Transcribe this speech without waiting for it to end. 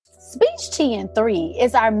Speech Tea in 3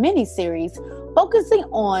 is our mini-series focusing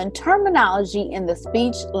on terminology in the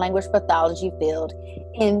speech language pathology field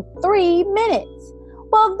in 3 minutes.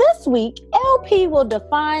 Well, this week, LP will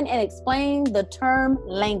define and explain the term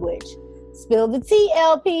language. Spill the tea,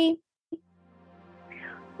 LP.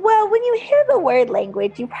 Well, when you hear the word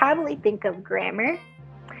language, you probably think of grammar,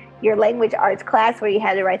 your language arts class where you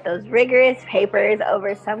had to write those rigorous papers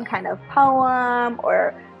over some kind of poem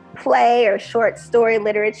or play or short story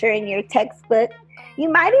literature in your textbook.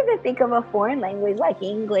 You might even think of a foreign language like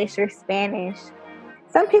English or Spanish.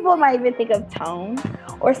 Some people might even think of tone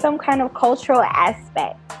or some kind of cultural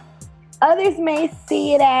aspect. Others may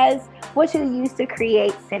see it as what you use to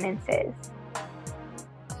create sentences.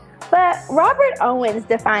 But Robert Owens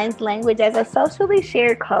defines language as a socially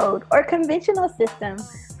shared code or conventional system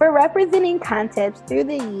for representing concepts through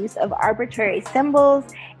the use of arbitrary symbols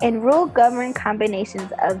and rule-governed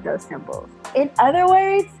combinations of those symbols. In other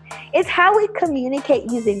words, it's how we communicate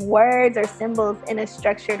using words or symbols in a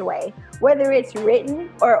structured way, whether it's written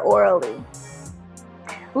or orally.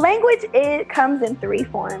 Language, it comes in 3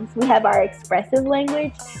 forms. We have our expressive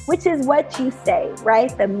language, which is what you say,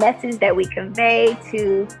 right? The message that we convey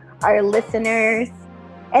to our listeners.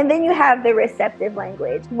 And then you have the receptive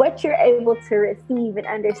language, what you're able to receive and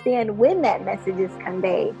understand when that message is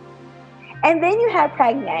conveyed. And then you have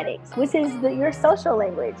pragmatics, which is your social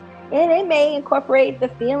language. And it may incorporate the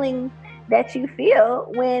feeling that you feel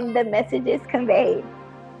when the message is conveyed.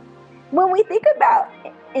 When we think about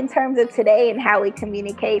in terms of today and how we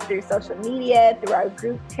communicate through social media, through our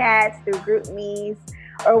group chats, through GroupMe's,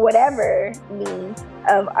 or whatever means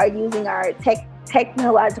of our using our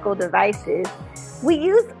technological devices, we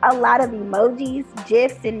use a lot of emojis,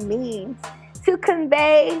 GIFs, and memes to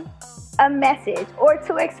convey a message or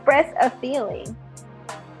to express a feeling.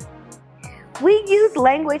 We use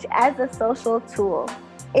language as a social tool.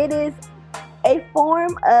 It is a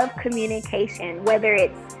form of communication, whether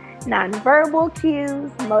it's nonverbal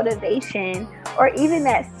cues, motivation, or even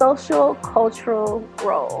that social cultural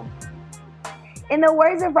role. In the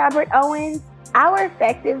words of Robert Owens, our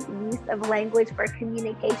effective use of language for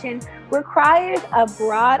communication requires a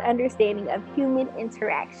broad understanding of human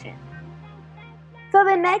interaction. So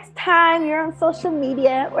the next time you're on social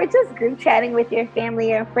media or just group chatting with your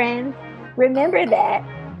family or friends, remember that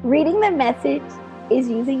reading the message is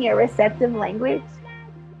using your receptive language.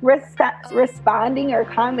 Responding or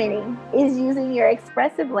commenting is using your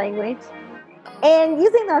expressive language. And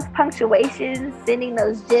using those punctuations, sending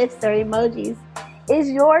those GIFs or emojis, is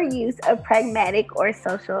your use of pragmatic or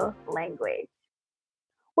social language.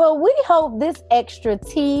 Well, we hope this extra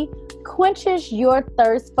tea quenches your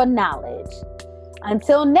thirst for knowledge.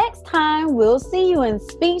 Until next time, we'll see you in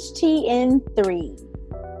Speech Tea in 3.